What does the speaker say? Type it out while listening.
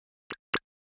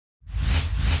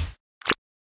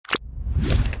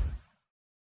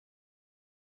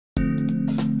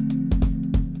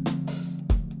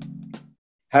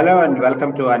Hello and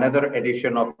welcome to another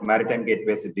edition of Maritime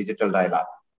Gateway's Digital Dialogue.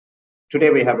 Today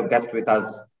we have a guest with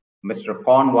us, Mr.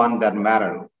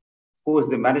 Maare, who is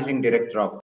the Managing Director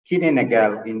of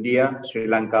Kuehne+Nagel, India, Sri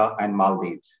Lanka, and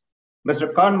Maldives.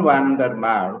 Mr.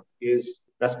 Maare is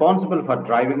responsible for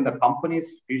driving the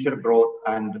company's future growth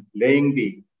and laying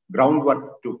the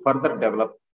groundwork to further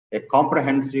develop a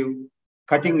comprehensive,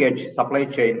 cutting-edge supply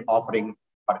chain offering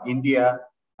for India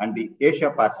and the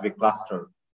Asia-Pacific cluster,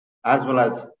 as well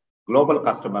as global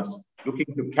customers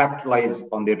looking to capitalize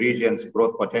on the region's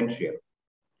growth potential.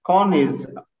 Coen,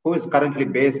 who is currently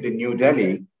based in New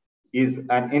Delhi, is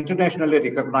an internationally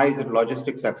recognized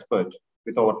logistics expert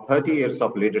with over 30 years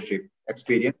of leadership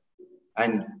experience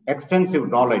and extensive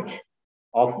knowledge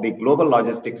of the global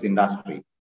logistics industry.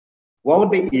 Over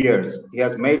the years, he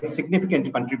has made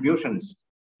significant contributions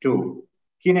to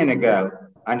Kuehne+Nagel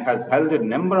and has held a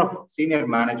number of senior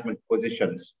management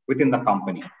positions within the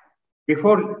company.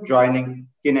 Before joining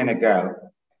Kuehne+Nagel,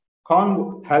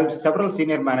 Coen held several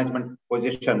senior management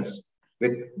positions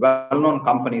with well-known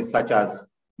companies such as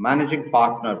Managing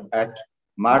Partner at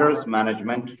Maare's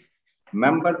Management,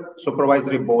 Member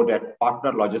Supervisory Board at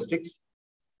Partner Logistics,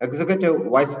 Executive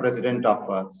Vice President of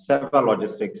Seva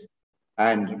Logistics,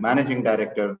 and Managing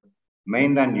Director,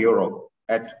 Mainland Europe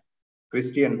at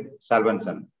Christian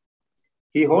Salvensen.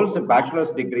 He holds a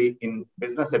bachelor's degree in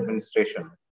business administration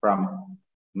from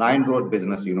Nine Road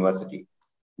Business University.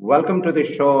 Welcome to the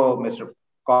show, Mr.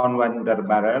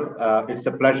 Maare. It's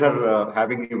a pleasure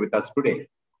having you with us today.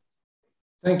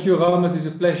 Thank you, Ram. It is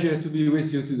a pleasure to be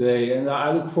with you today, and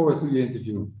I look forward to the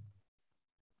interview.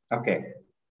 Okay.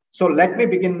 So let me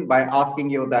begin by asking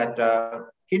you that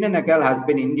Kuehne+Nagel has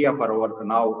been in India for over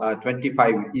now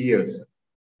 25 years.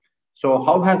 So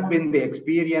how has been the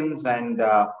experience and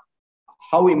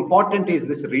how important is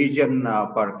this region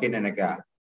for Kuehne+Nagel?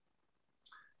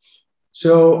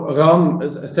 So, Ram,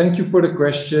 thank you for the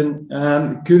question.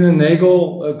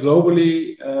 Kuehne+Nagel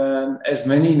globally, as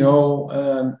many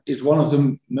know, is one of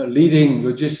the leading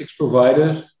logistics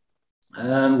providers.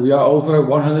 We are over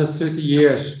 130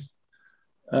 years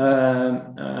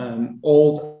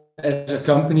old as a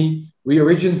company. We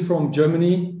originate from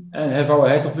Germany and have our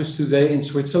head office today in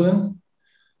Switzerland.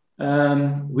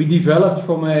 We developed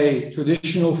from a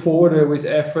traditional forwarder with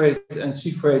air freight and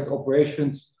sea freight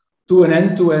operations to an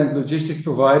end-to-end logistics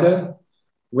provider,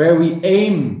 where we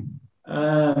aim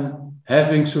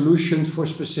having solutions for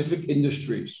specific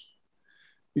industries,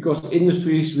 because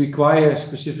industries require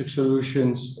specific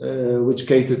solutions which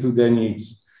cater to their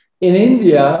needs. In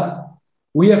India,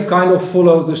 we have kind of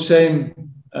followed the same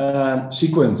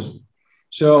sequence.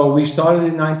 So we started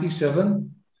in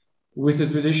 '97 with the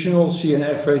traditional sea and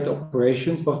air freight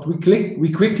operations, but we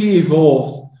quickly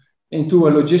evolved into a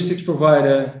logistics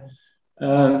provider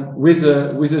with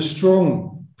a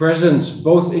strong presence,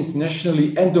 both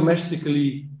internationally and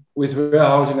domestically, with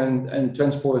warehousing and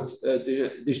transport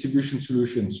distribution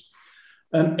solutions.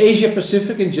 Asia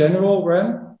Pacific in general,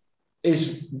 Ram, is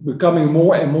becoming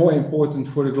more and more important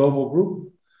for the global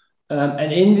group.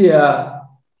 And India,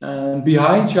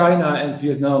 behind China and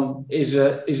Vietnam, is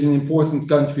an important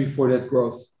country for that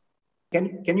growth.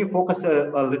 Can you focus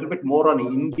a little bit more on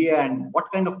India and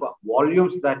what kind of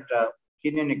volumes that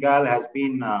Kuehne+Nagel has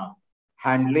been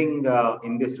handling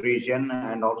in this region,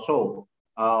 and also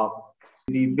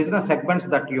the business segments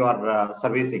that you are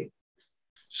servicing?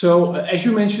 So, as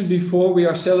you mentioned before, we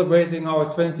are celebrating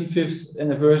our 25th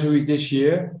anniversary this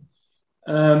year.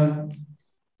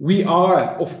 We are,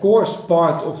 of course,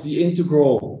 part of the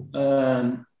integral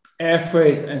air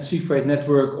freight and sea freight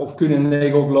network of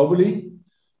Kuehne+Nagel globally.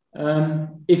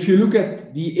 If you look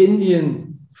at the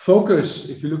Indian focus,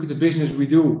 if you look at the business we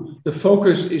do, the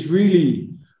focus is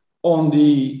really on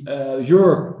the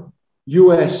Europe,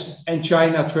 US, and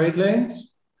China trade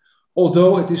lanes.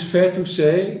 Although it is fair to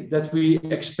say that we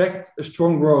expect a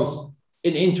strong growth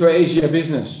in intra-Asia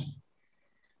business.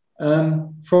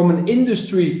 From an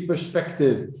industry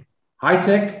perspective,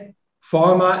 high-tech,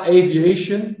 pharma,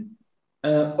 aviation,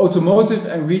 automotive,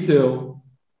 and retail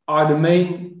are the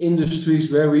main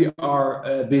industries where we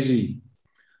are busy.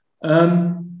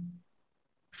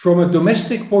 From a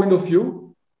domestic point of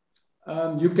view,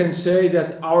 you can say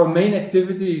that our main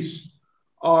activities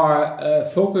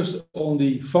are focused on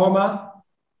the pharma,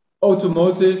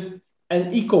 automotive,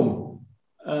 and e-com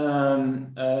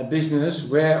business,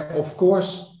 where, of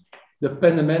course, the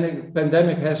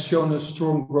pandemic has shown us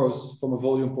strong growth from a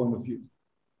volume point of view.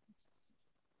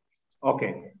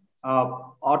 Okay.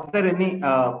 Are there any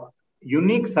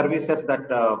unique services that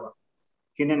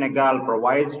Kuehne+Nagel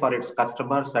provides for its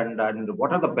customers, and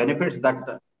what are the benefits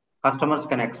that customers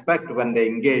can expect when they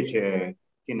engage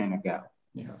Kuehne+Nagel?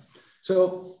 Yeah.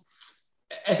 So,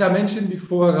 as I mentioned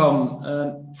before,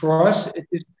 for us, it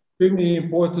is extremely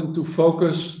important to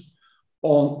focus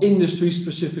on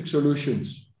industry-specific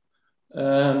solutions,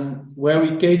 where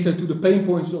we cater to the pain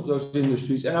points of those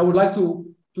industries. And I would like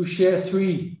to share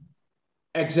three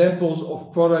examples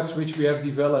of products which we have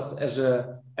developed as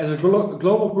a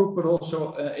global group, but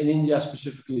also in India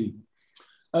specifically.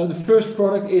 The first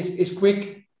product is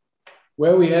Quick,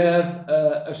 where we have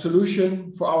a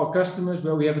solution for our customers,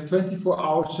 where we have a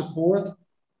 24-hour support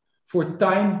for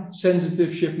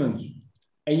time-sensitive shipments.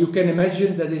 And you can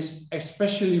imagine that is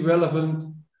especially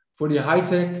relevant for the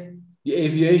high-tech, the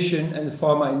aviation, and the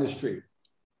pharma industry.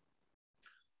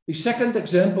 The second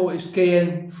example is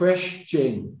Coen Fresh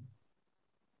Chain.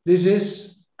 This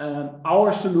is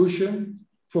our solution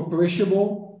for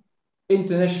perishable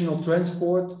international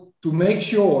transport to make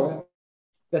sure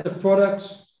that the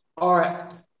products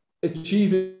are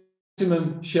achieving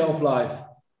maximum shelf life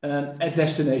at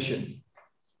destination.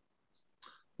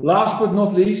 Last but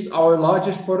not least, our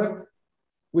largest product,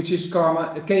 which is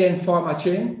Coen Pharma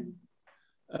Chain,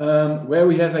 where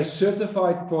we have a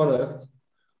certified product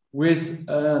with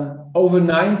over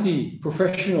 90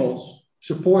 professionals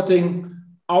supporting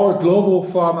our global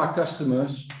pharma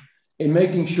customers in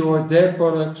making sure their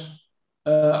products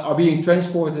are being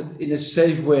transported in a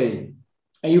safe way.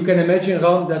 And you can imagine,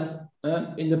 Ram, that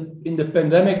in the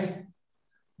pandemic,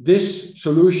 this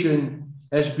solution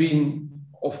has been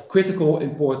of critical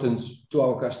importance to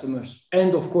our customers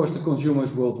and, of course, the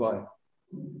consumers worldwide.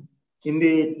 In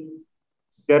the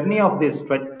journey of these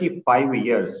 25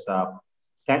 years,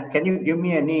 can you give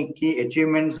me any key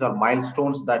achievements or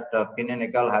milestones that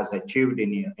Kuehne+Nagel has achieved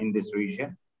in this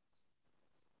region?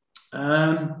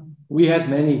 We had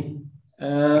many.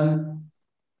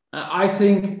 I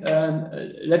think,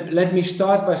 let me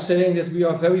start by saying that we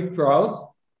are very proud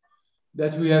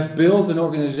that we have built an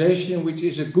organization which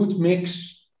is a good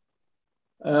mix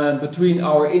between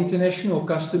our international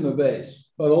customer base,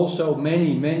 but also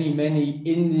many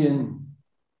Indian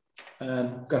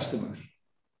customers.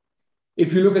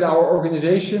 If you look at our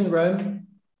organization, Ram,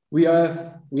 we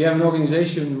have an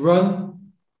organization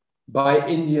run by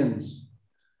Indians.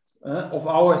 Of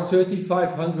our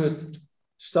 3,500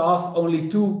 staff, only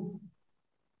 2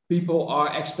 people are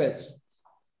expats.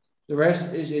 The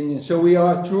rest is Indian. So we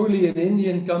are truly an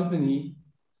Indian company,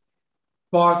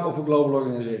 part of a global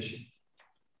organization.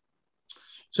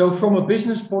 So from a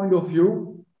business point of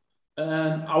view,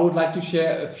 I would like to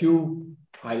share a few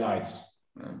highlights.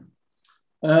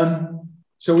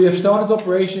 So we have started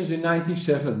operations in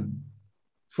 '97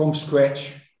 from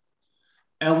scratch,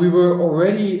 and we were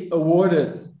already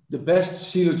awarded the best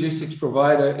sea logistics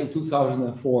provider in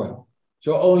 2004.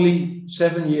 So only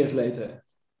 7 years later,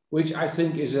 which I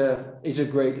think is a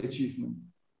great achievement.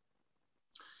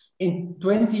 In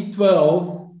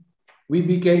 2012, we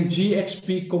became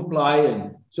GXP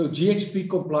compliant. So GXP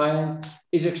compliant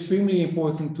is extremely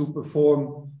important to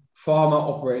perform pharma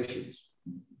operations.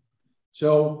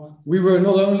 So we were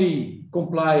not only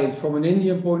compliant from an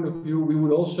Indian point of view, we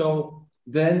would also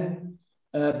then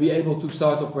be able to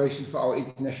start operations for our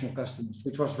international customers,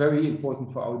 which was very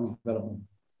important for our development.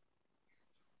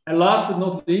 And last but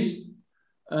not least,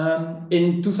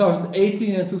 in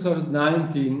 2018 and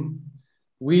 2019,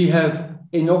 we have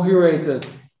inaugurated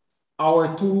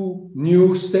our 2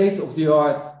 new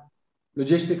state-of-the-art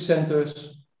logistics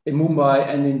centers in Mumbai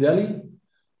and in Delhi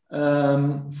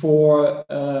for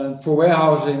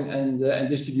warehousing and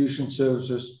distribution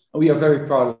services. And we are very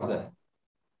proud of that.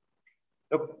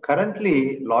 Look,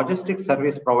 currently, logistics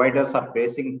service providers are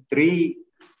facing 3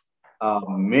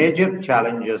 major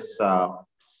challenges.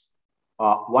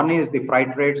 One is the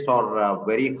freight rates are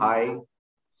very high.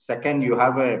 Second, you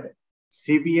have a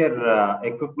severe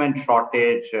equipment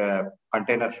shortage,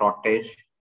 container shortage,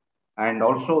 and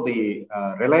also the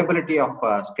reliability of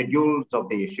schedules of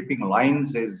the shipping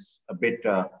lines is a bit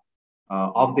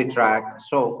off the track.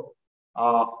 So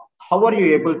how are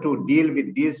you able to deal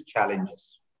with these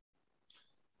challenges?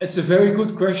 It's a very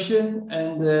good question,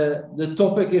 and the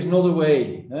topic is not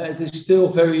away. It is still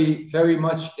very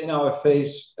much in our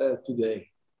face today.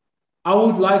 I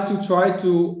would like to try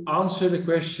to answer the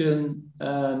question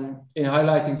in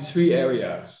highlighting 3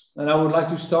 areas, and I would like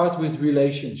to start with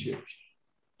relationships.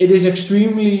 It is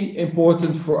extremely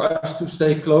important for us to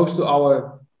stay close to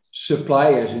our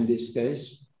suppliers in this case,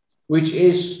 which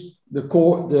is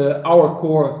our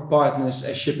core partners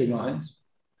as shipping lines.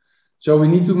 So we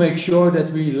need to make sure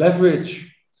that we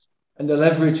leverage, and the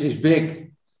leverage is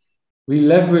big, we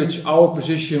leverage our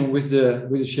position with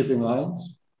the shipping lines.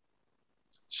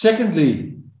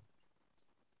 Secondly,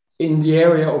 in the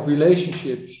area of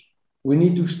relationships, we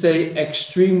need to stay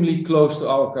extremely close to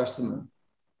our customer.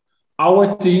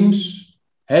 Our teams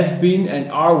have been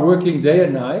and are working day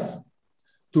and night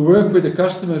to work with the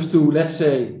customers to, let's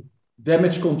say,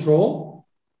 damage control,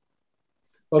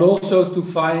 but also to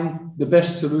find the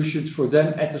best solutions for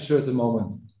them at a certain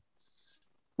moment.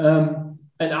 And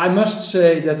I must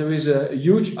say that there is a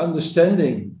huge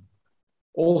understanding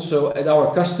also at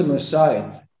our customer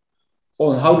side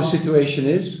on how the situation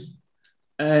is.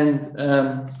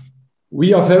 And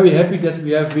we are very happy that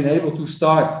we have been able to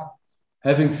start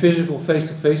having physical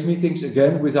face-to-face meetings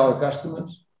again with our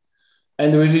customers.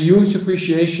 And there is a huge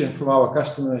appreciation from our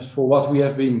customers for what we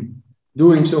have been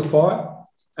doing so far,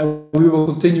 and we will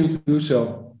continue to do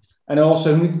so. And I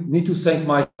also need to thank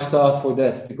my staff for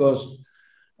that, because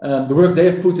the work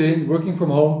they have put in, working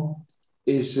from home,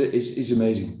 is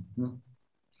amazing.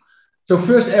 So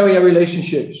first area,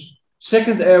 relationships.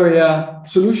 Second area,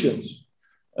 solutions.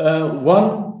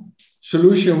 One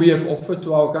solution we have offered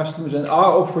to our customers and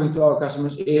are offering to our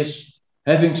customers is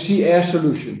having sea-air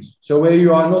solutions. So where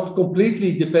you are not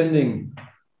completely depending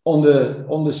on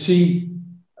the sea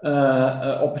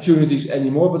opportunities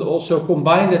anymore, but also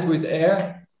combine that with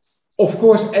air, of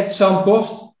course at some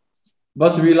cost,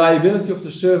 but the reliability of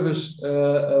the service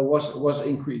was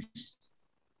increased.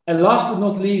 And last but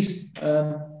not least,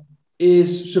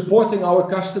 is supporting our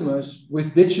customers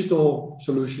with digital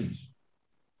solutions.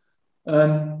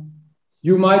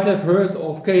 You might have heard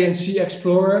of KNC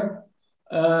Explorer,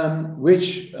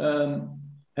 which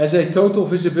has a total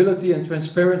visibility and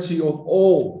transparency of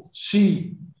all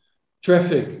sea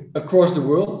traffic across the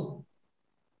world.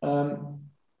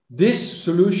 This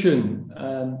solution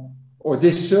or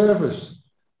this service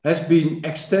has been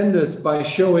extended by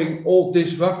showing all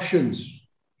disruptions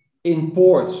in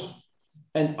ports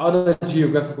and other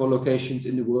geographical locations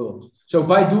in the world. So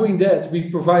by doing that,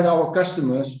 we provide our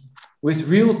customers with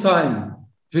real-time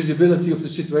visibility of the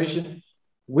situation,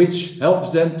 which helps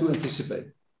them to anticipate.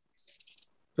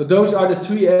 So those are the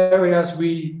three areas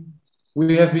we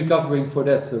have been covering for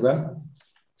that, Ram.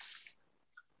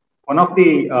 One of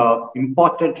the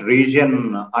important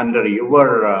region under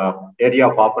your area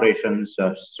of operations,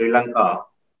 Sri Lanka,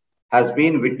 has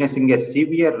been witnessing a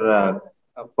severe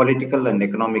political and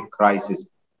economic crisis.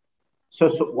 So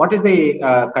what is the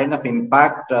kind of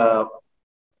impact on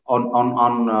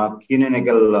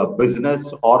Kuehne+Nagel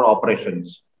business or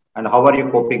operations, and how are you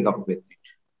coping up with it?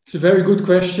 It's a very good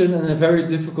question and a very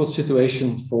difficult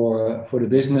situation for the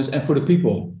business and for the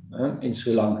people in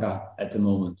Sri Lanka at the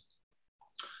moment.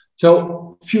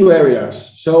 So few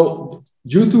areas. So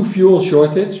due to fuel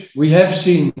shortage, we have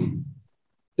seen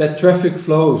that traffic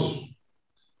flows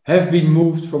have been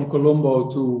moved from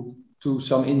Colombo to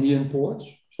some Indian ports.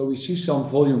 So we see some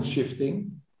volume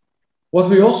shifting. What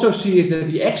we also see is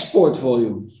that the export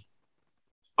volumes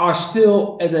are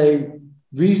still at a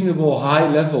reasonable high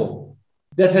level.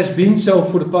 That has been so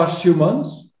for the past few months.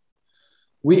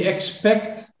 We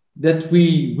expect that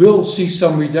we will see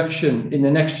some reduction in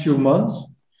the next few months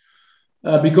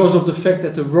because of the fact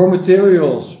that the raw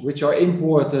materials which are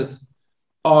imported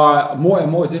are more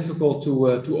and more difficult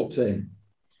to obtain.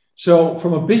 So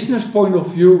from a business point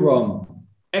of view, Ram,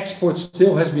 export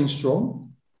still has been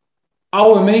strong.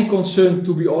 Our main concern,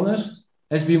 to be honest,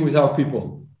 has been with our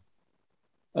people.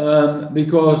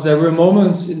 Because there were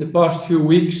moments in the past few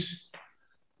weeks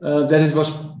that it was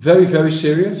very, very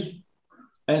serious.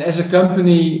 And as a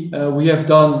company, we have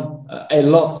done a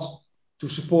lot to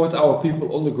support our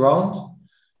people on the ground.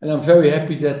 And I'm very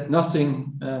happy that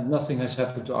nothing has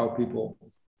happened to our people.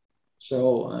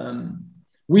 So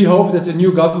we hope that the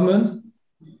new government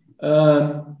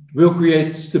will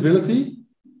create stability,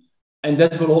 and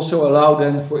that will also allow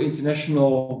them for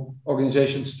international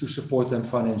organizations to support them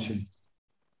financially.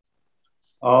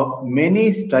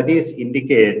 Many studies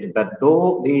indicate that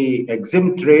though the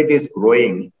EXIM trade is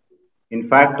growing, in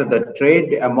fact, the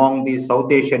trade among the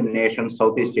South Asian nations,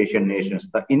 Southeast Asian nations,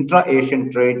 the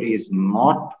intra-Asian trade is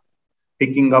not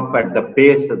picking up at the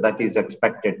pace that is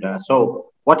expected.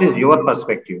 So what is your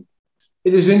perspective?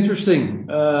 It is interesting,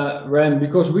 Ram,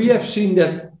 because we have seen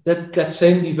that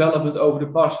same development over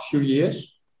the past few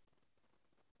years.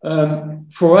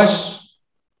 For us,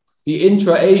 the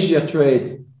intra-Asia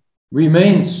trade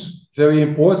remains very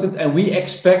important, and we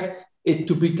expect it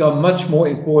to become much more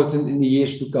important in the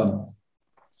years to come.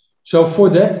 So for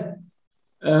that,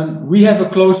 we have a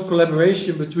close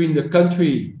collaboration between the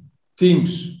country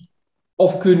teams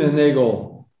of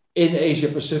Kuehne+Nagel in Asia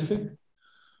Pacific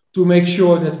to make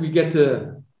sure that we get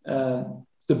the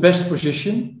best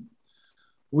position.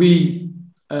 We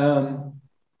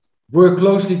work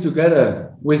closely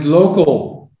together with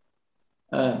local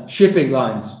shipping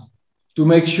lines to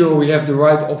make sure we have the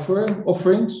right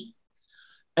offerings.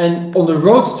 And on the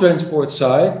road transport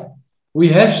side, we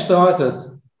have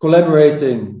started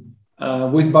collaborating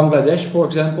with Bangladesh, for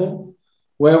example,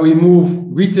 where we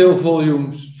move retail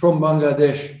volumes from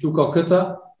Bangladesh to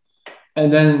Calcutta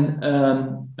and then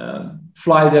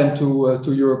fly them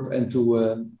to Europe and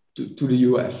to the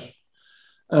US.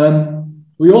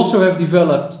 We also have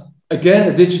developed, again,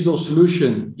 a digital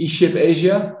solution, eShip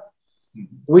Asia,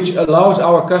 which allows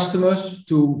our customers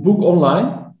to book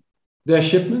online their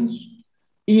shipments,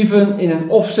 even in an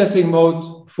offsetting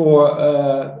mode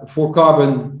for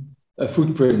carbon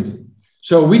footprint.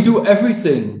 So we do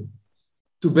everything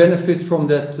to benefit from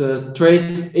that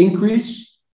trade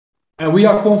increase, and we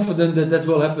are confident that that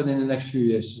will happen in the next few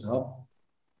years.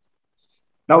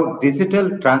 Now,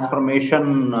 digital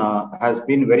transformation has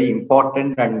been very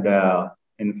important and,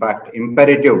 in fact,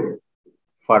 imperative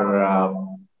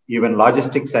for even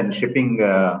logistics and shipping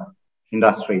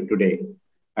industry today.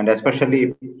 And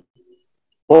especially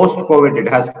post-COVID,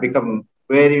 it has become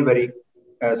very, very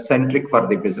centric for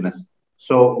the business.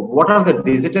 So what are the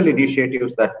digital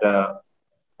initiatives that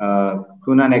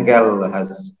Kuehne+Nagel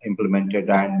has implemented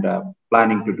and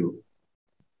planning to do?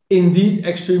 Indeed,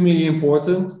 extremely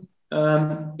important.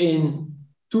 In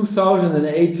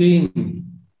 2018,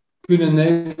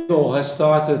 Kuehne+Nagel has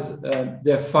started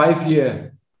their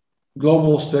 5-year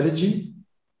global strategy,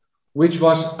 which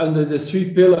was under the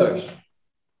 3 pillars,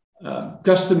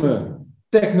 customer,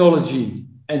 technology,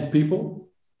 and people.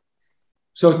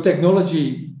 So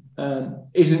technology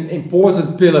is an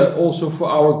important pillar also for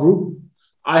our group.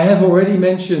 I have already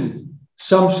mentioned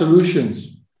some solutions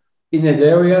in that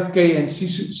area, Coen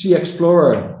Sea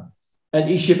Explorer and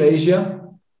eShip Asia.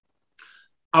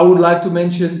 I would like to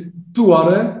mention 2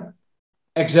 other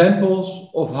examples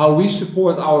of how we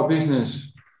support our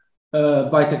business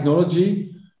by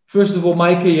technology. First of all,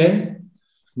 MyKN.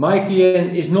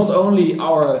 MyKN is not only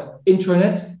our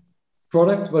intranet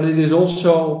product, but it is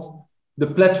also the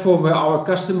platform where our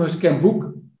customers can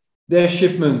book their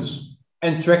shipments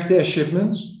and track their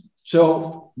shipments.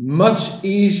 So much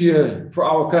easier for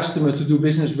our customer to do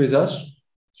business with us.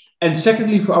 And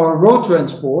secondly, for our road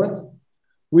transport,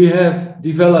 we have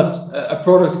developed a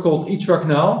product called eTruck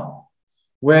Now,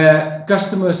 where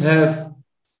customers have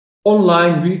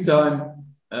online real-time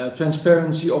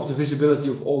transparency of the visibility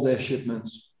of all their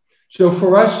shipments. So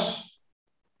for us,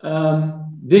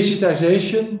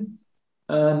 digitization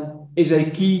is a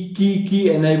key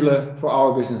enabler for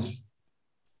our business.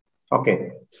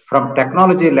 Okay. From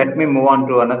technology, let me move on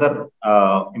to another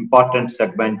important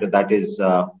segment, that is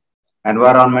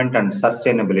environment and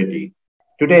sustainability.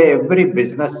 Today, every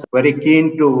business is very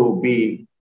keen to be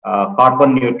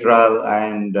carbon neutral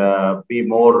and be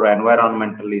more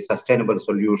environmentally sustainable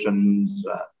solutions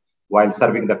while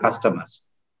serving the customers.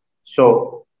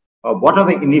 So what are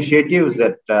the initiatives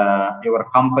that your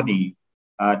company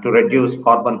to reduce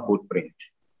carbon footprint?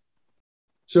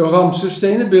 So Ram,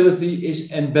 sustainability is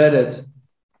embedded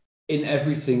in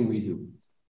everything we do.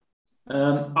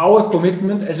 Our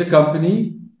commitment as a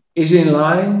company is in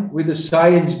line with the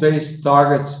Science-Based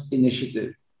Targets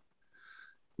Initiative,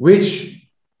 which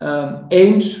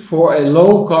aims for a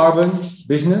low carbon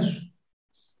business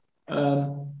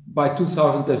by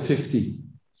 2050.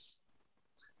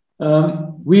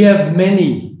 We have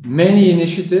many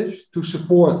initiatives to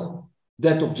support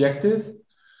that objective.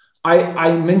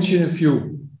 I mention a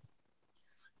few.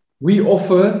 We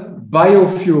offer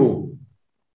biofuel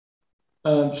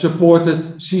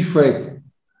supported sea freight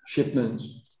shipments.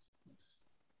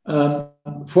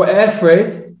 For air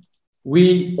freight,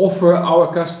 we offer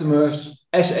our customers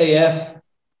SAF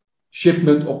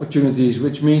shipment opportunities,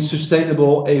 which means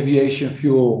sustainable aviation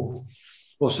fuel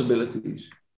possibilities.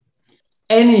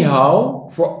 Anyhow,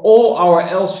 for all our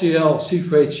LCL sea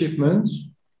freight shipments,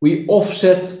 we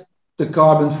offset the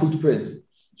carbon footprint.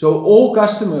 So all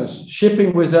customers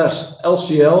shipping with us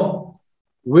LCL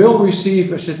will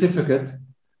receive a certificate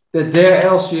that their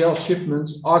LCL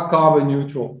shipments are carbon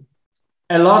neutral.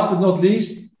 And last but not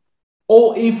least,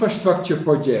 all infrastructure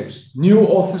projects, new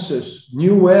offices,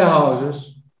 new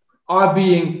warehouses are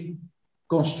being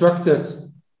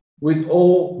constructed with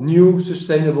all new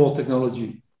sustainable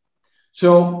technology.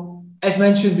 So, as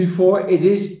mentioned before, it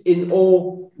is in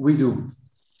all we do.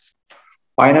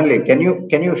 Finally,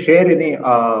 can you share any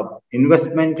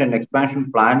investment and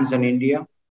expansion plans in India?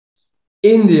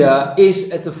 India is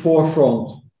at the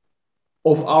forefront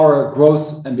of our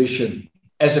growth ambition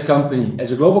as a company,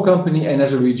 as a global company and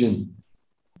as a region.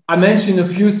 I mentioned a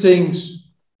few things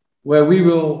where we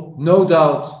will no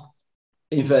doubt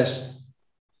invest.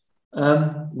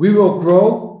 We will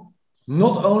grow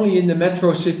not only in the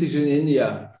metro cities in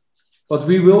India, but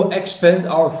we will expand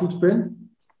our footprint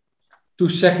to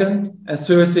second and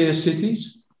third tier cities,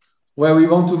 where we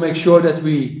want to make sure that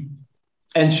we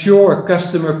ensure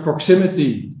customer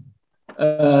proximity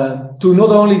to not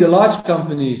only the large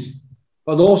companies,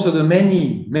 but also the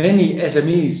many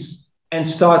SMEs and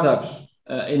startups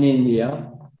in India.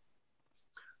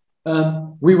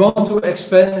 We want to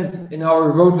expand in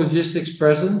our road logistics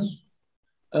presence,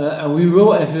 and we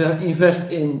will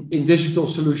invest in digital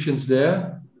solutions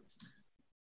there.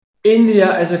 India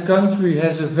as a country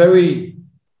has a very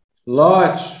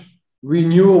large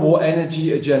renewable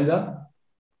energy agenda.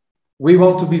 We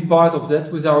want to be part of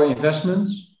that with our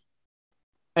investments.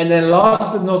 And then last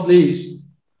but not least,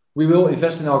 we will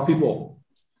invest in our people.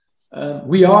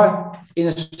 We are in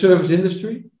a service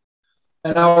industry,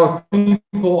 and our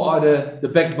people are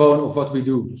the backbone of what we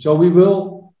do. So we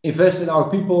will invest in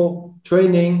our people,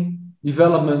 training,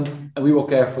 development, and we will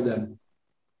care for them.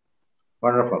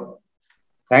 Wonderful.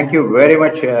 Thank you very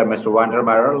much, Mr. van der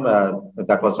Merwe.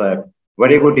 That was a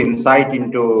very good insight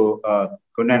into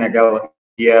Kuehne+Nagel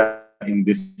here in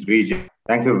this region.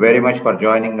 Thank you very much for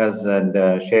joining us and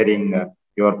sharing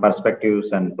your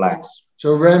perspectives and plans.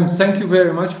 So Ram, thank you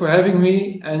very much for having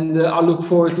me, and I look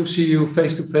forward to see you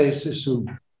face to face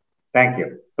soon. Thank you.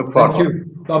 Look forward. Thank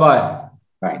you. Bye-bye.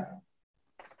 Bye.